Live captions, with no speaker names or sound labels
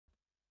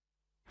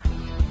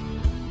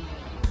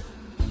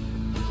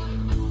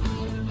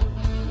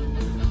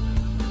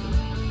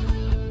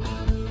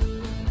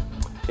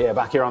Yeah,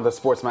 back here on the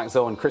SportsMax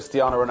zone,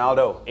 Cristiano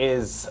Ronaldo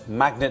is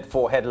magnet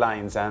for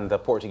headlines, and the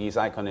Portuguese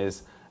icon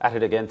is at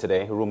it again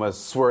today. Rumours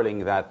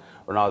swirling that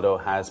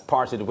Ronaldo has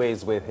parted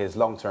ways with his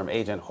long-term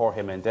agent,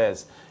 Jorge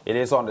Mendes. It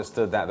is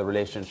understood that the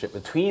relationship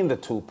between the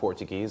two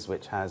Portuguese,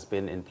 which has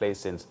been in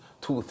place since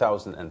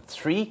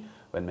 2003,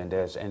 when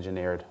Mendes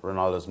engineered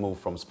Ronaldo's move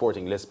from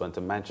Sporting Lisbon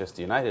to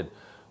Manchester United,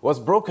 was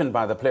broken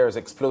by the player's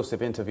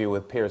explosive interview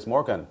with Piers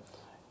Morgan.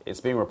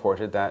 It's being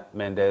reported that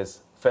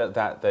Mendes felt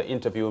that the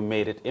interview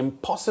made it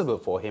impossible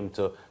for him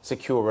to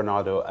secure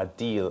Ronaldo a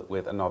deal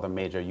with another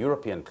major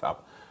European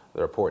club.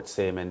 The reports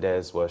say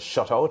Mendes was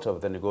shut out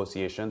of the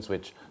negotiations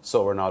which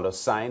saw Ronaldo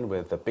sign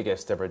with the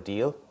biggest ever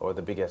deal, or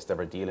the biggest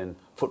ever deal in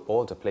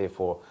football, to play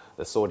for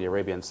the Saudi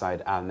Arabian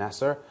side Al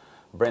Nassr.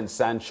 Brent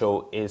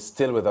Sancho is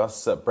still with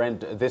us.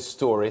 Brent, this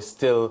story is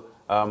still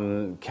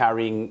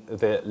carrying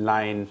the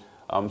line,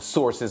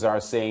 sources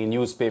are saying,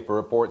 newspaper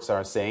reports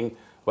are saying,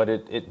 but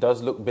it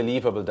does look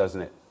believable,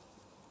 doesn't it?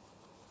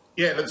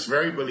 Yeah, it looks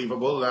very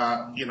believable.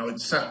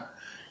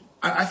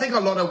 I think a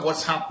lot of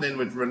what's happening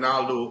with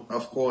Ronaldo,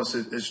 of course,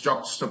 is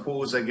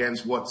juxtaposed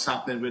against what's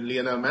happening with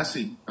Lionel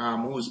Messi,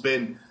 who's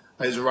been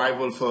his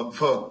rival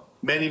for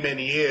many,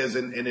 many years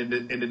in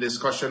the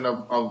discussion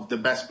of the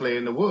best player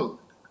in the world.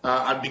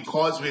 And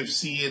because we've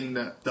seen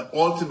the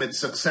ultimate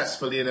success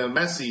for Lionel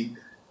Messi,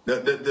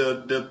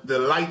 the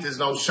light is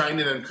now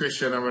shining on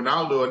Cristiano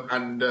Ronaldo,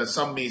 and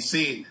some may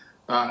say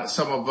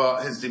some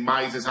of his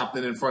demise is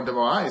happening in front of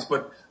our eyes.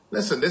 But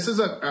listen, this is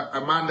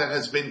a man that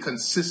has been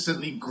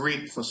consistently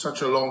great for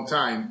such a long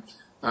time,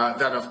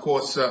 that, of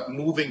course,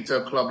 moving to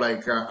a club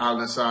like Al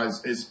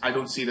Nassr is I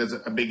don't see it as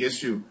a big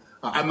issue.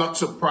 I'm not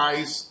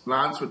surprised,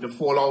 Lance, with the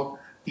fallout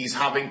he's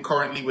having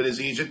currently with his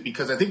agent,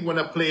 because I think when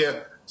a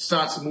player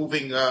starts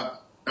moving a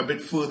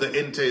bit further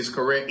into his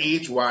career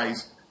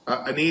age-wise,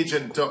 an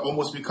agent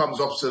almost becomes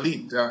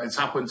obsolete. It's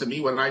happened to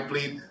me when I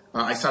played.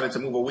 I started to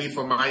move away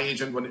from my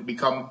agent when it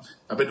became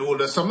a bit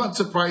older. So I'm not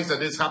surprised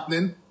that it's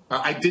happening.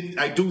 I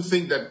do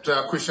think that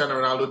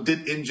Cristiano Ronaldo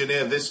did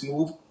engineer this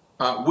move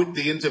with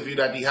the interview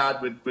that he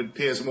had with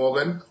Piers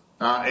Morgan.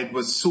 It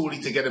was solely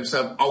to get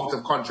himself out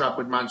of contract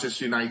with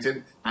Manchester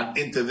United and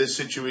into this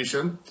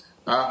situation.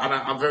 And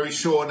I'm very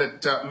sure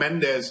that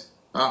Mendes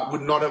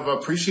would not have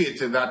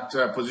appreciated that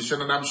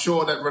position. And I'm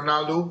sure that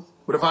Ronaldo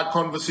would have had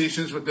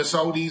conversations with the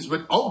Saudis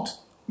without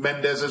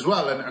Mendes as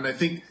well. And I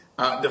think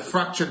the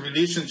fractured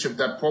relationship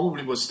that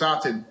probably was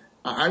started,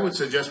 I would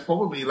suggest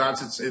probably,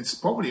 Lance, it's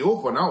probably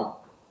over now.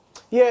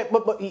 Yeah,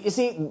 but you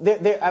see,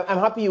 I'm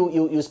happy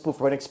you spoke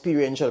from an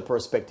experiential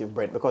perspective,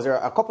 Brent, because there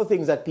are a couple of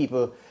things that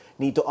people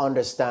need to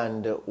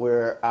understand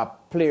where a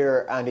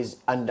player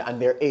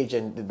and their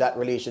agent, that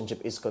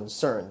relationship is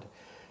concerned.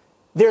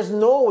 There's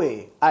no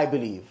way, I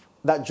believe,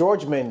 that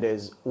Jorge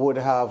Mendes would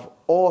have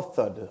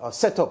authored or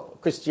set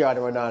up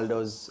Cristiano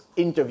Ronaldo's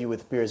interview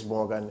with Piers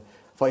Morgan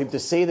for him to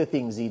say the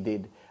things he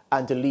did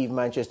and to leave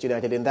Manchester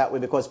United in that way,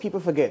 because people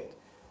forget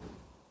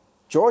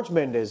Jorge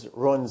Mendes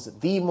runs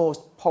the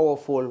most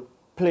powerful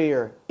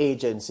player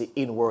agency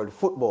in world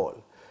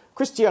football.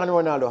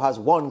 Cristiano Ronaldo has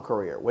one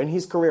career. When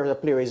his career as a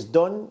player is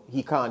done,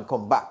 he can't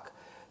come back.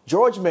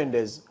 Jorge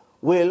Mendes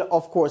will,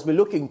 of course, be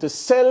looking to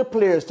sell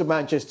players to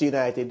Manchester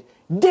United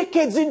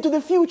decades into the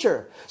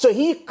future. So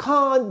he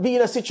can't be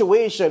in a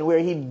situation where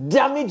he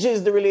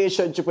damages the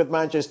relationship with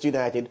Manchester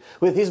United,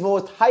 with his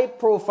most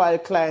high-profile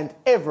client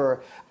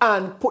ever,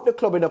 and put the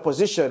club in a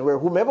position where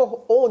whomever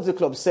owns the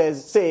club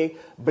say,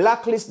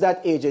 blacklist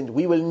that agent,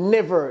 we will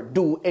never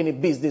do any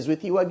business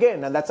with you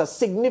again. And that's a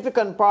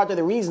significant part of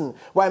the reason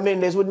why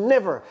Mendes would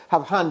never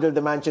have handled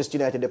the Manchester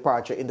United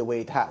departure in the way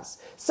it has.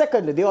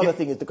 Secondly, the other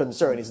thing is the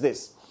concern is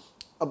this.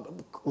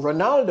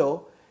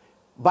 Ronaldo,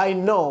 by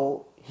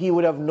now, he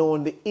would have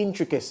known the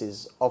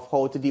intricacies of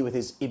how to deal with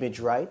his image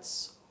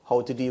rights,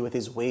 how to deal with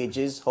his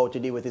wages, how to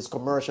deal with his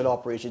commercial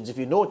operations. If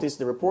you notice,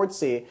 the reports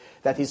say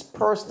that his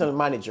personal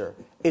manager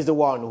is the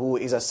one who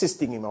is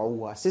assisting him or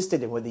who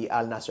assisted him with the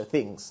Al Nassr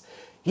things.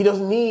 He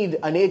doesn't need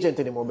an agent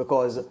anymore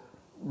because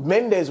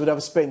Mendes would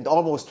have spent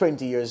almost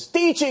 20 years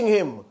teaching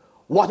him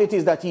what it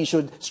is that he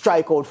should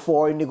strike out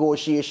for in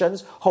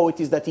negotiations, how it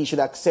is that he should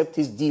accept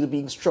his deal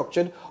being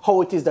structured,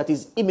 how it is that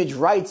his image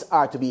rights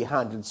are to be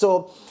handled.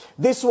 So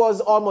this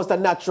was almost a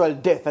natural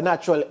death, a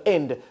natural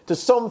end to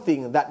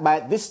something that by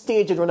this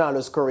stage in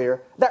Ronaldo's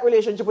career, that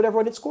relationship would have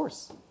run its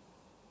course.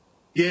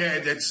 Yeah,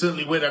 it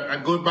certainly would.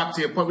 And going back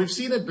to your point, we've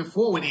seen it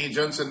before with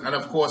agents and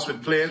of course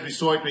with players. We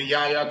saw it with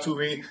Yaya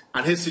Toure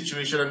and his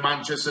situation in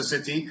Manchester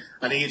City.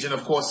 An agent,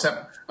 of course,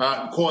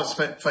 caused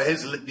for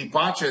his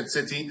departure at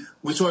City.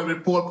 We saw it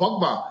with Paul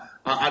Pogba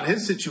and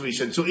his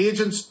situation. So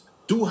agents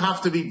do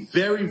have to be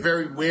very,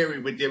 very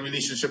wary with their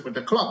relationship with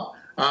the club.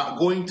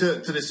 Going to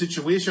the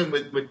situation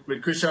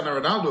with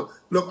Cristiano Ronaldo,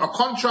 look, a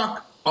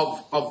contract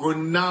of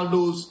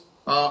Ronaldo's,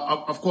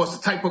 of course,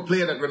 the type of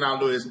player that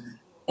Ronaldo is,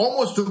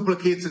 almost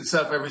duplicates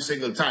itself every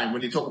single time.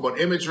 When you talk about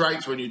image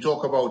rights, when you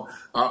talk about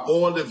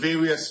all the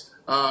various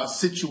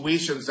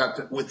situations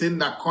that within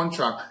that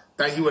contract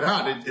that he would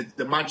have.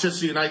 The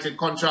Manchester United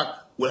contract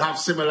will have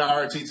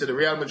similarity to the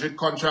Real Madrid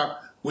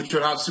contract. which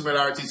would have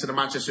similarities to the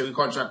Manchester United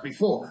contract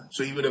before.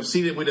 So he would have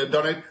seen it, would have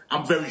done it.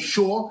 I'm very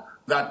sure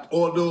that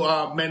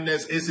although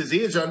Mendes is his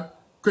agent,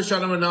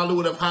 Cristiano Ronaldo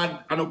would have had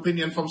an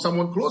opinion from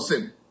someone close to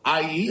him,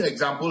 i.e.,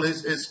 example,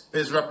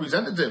 his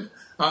representative.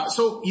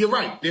 So you're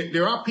right.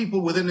 There are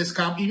people within this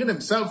camp, even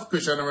himself,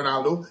 Cristiano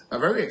Ronaldo, a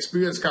very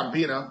experienced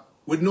campaigner,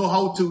 would know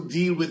how to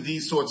deal with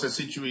these sorts of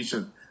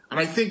situations. And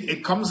I think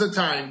it comes a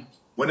time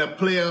when a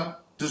player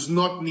does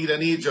not need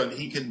an agent.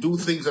 He can do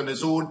things on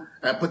his own,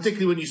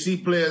 particularly when you see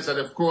players that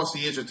have crossed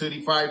the age of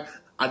 35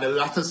 and the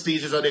latter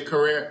stages of their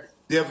career.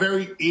 They're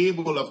very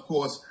able, of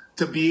course,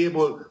 to be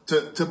able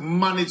to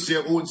manage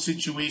their own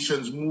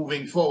situations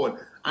moving forward.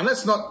 And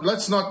let's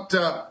not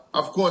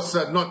of course,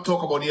 not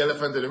talk about the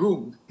elephant in the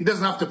room. He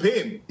doesn't have to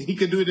pay him. He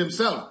can do it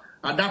himself.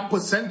 And that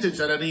percentage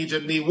that an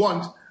agent may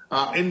want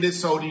in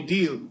this Saudi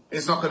deal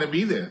is not going to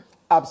be there.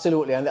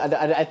 Absolutely. And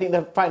I think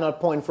the final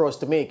point for us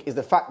to make is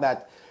the fact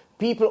that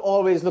people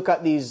always look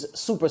at these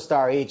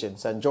superstar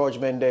agents, and Jorge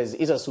Mendes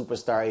is a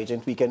superstar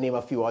agent. We can name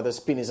a few others.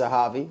 Spinny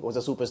Zahavi was a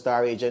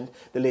superstar agent.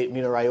 The late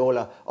Mino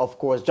Raiola, of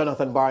course.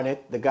 Jonathan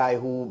Barnett, the guy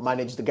who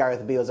managed the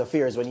Gareth Bale's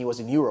affairs when he was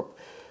in Europe.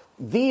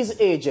 These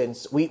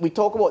agents, we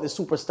talk about the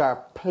superstar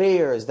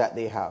players that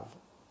they have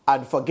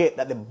and forget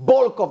that the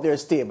bulk of their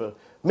stable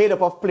made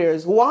up of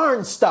players who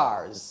aren't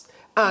stars.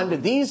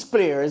 And these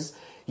players,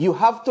 you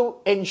have to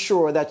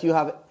ensure that you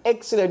have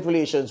excellent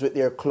relations with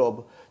their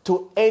club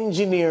to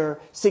engineer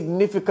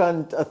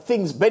significant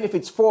things,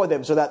 benefits for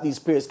them so that these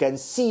players can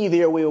see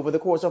their way over the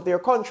course of their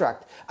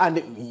contract.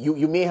 And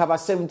you may have a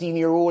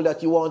 17-year-old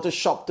that you want to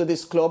shop to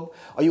this club,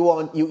 or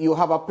you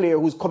have a player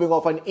who's coming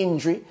off an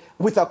injury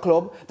with a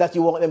club that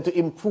you want them to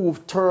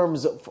improve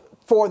terms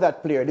for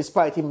that player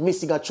despite him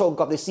missing a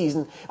chunk of the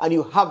season, and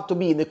you have to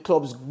be in the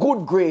club's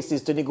good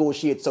graces to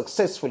negotiate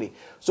successfully.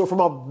 So from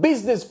a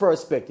business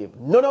perspective,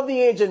 none of the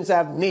agents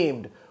I've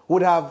named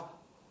would have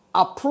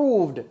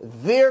approved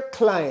their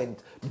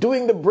client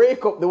doing the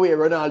breakup the way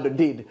Ronaldo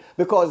did,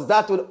 because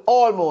that would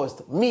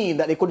almost mean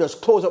that they could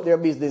just close up their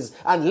business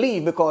and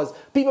leave, because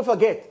people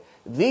forget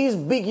these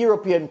big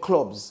European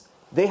clubs,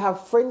 they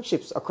have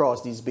friendships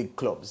across these big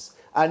clubs.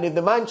 And if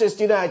the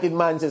Manchester United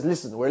man says,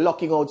 listen, we're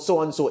locking out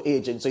so-and-so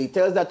agent, so he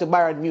tells that to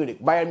Bayern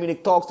Munich. Bayern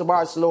Munich talks to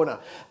Barcelona.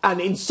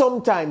 And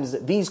sometimes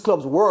these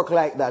clubs work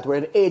like that, where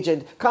an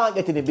agent can't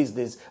get in the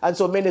business. And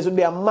so Mendes would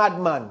be a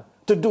madman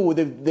to do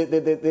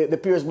the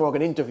Piers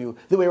Morgan interview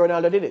the way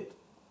Ronaldo did it.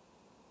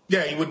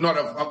 Yeah, he would not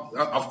have.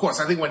 Of course,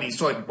 I think when he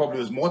saw it, he probably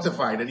was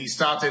mortified, and he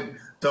started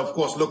to, of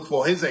course, look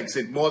for his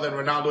exit more than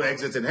Ronaldo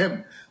exited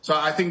him. So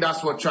I think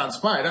that's what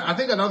transpired. I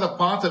think another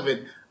part of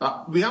it,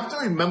 we have to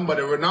remember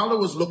that Ronaldo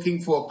was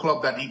looking for a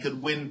club that he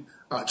could win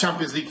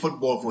Champions League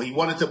football for. He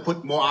wanted to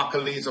put more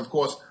accolades, of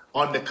course,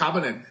 on the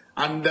cabinet.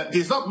 And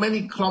there's not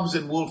many clubs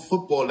in world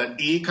football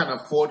that A, can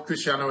afford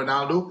Cristiano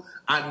Ronaldo,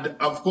 and,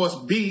 of course,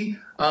 B,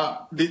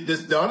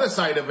 the other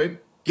side of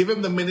it, give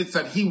him the minutes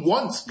that he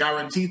wants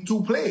guaranteed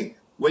to play.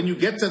 When you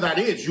get to that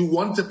age, you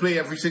want to play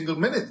every single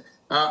minute.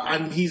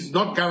 And he's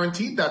not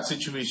guaranteed that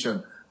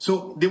situation.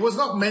 So there was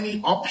not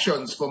many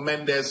options for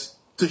Mendes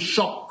to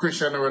shop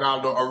Cristiano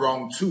Ronaldo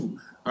around too.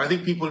 And I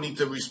think people need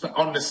to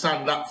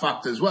understand that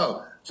fact as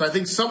well. So I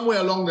think somewhere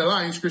along the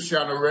lines,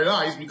 Cristiano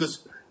realized,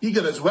 because he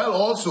could as well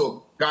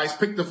also, guys,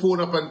 pick the phone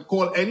up and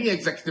call any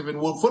executive in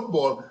world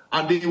football,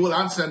 and they will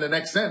answer in the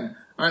next end.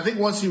 And I think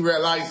once he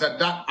realized that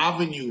that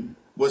avenue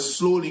was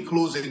slowly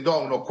closing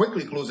down, or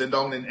quickly closing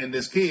down in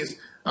this case,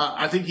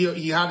 I think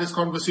he had his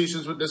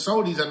conversations with the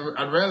Saudis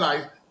and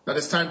realized that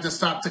it's time to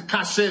start to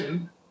cash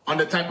in on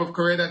the type of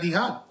career that he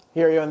had.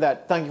 Hear you on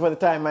that. Thank you for the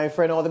time, my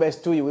friend. All the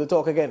best to you. We'll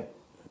talk again.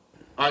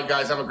 All right,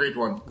 guys. Have a great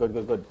one.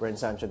 Good. Brent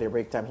Sancho, their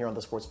break time here on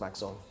the SportsMax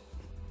Zone.